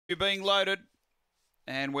Being loaded,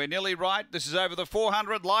 and we're nearly right. This is over the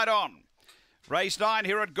 400. Light on. Race 9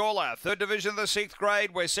 here at Gawler, 3rd division of the 6th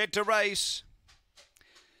grade. We're set to race.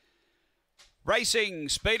 Racing,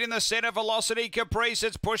 speed in the centre, Velocity Caprice,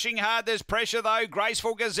 it's pushing hard, there's pressure though,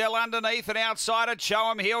 Graceful Gazelle underneath and outside it,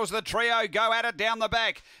 Show 'em Heels, the trio go at it down the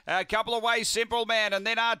back, a couple of ways, Simple Man, and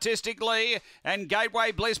then Artistic Lee, and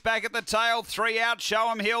Gateway Bliss back at the tail, 3 out,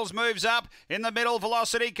 Show 'em Heels moves up, in the middle,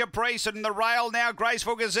 Velocity Caprice, and the rail now,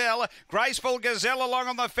 Graceful Gazelle along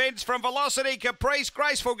on the fence from Velocity Caprice,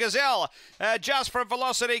 Graceful Gazelle, just from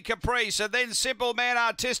Velocity Caprice, and then Simple Man,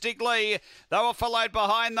 Artistic Lee, they were followed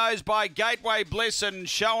behind those by Gateway Bliss and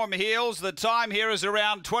Show 'em Heels. The time here is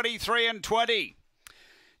around 23 and 20.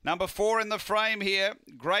 Number 4 in the frame here,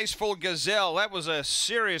 Graceful Gazelle. That was a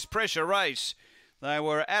serious pressure race. They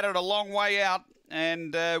were at it a long way out,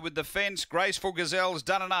 and with the fence, Graceful Gazelle's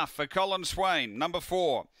done enough for Colin Swain. Number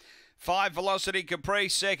 4. 5 Velocity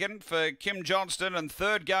Caprice, 2nd for Kim Johnston, and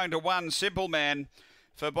 3rd going to 1 Simple Man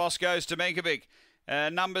for Bosco Stamenkovic.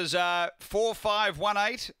 Numbers are 4, 5, 1,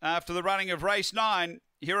 8 after the running of race 9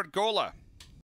 here at Gawler.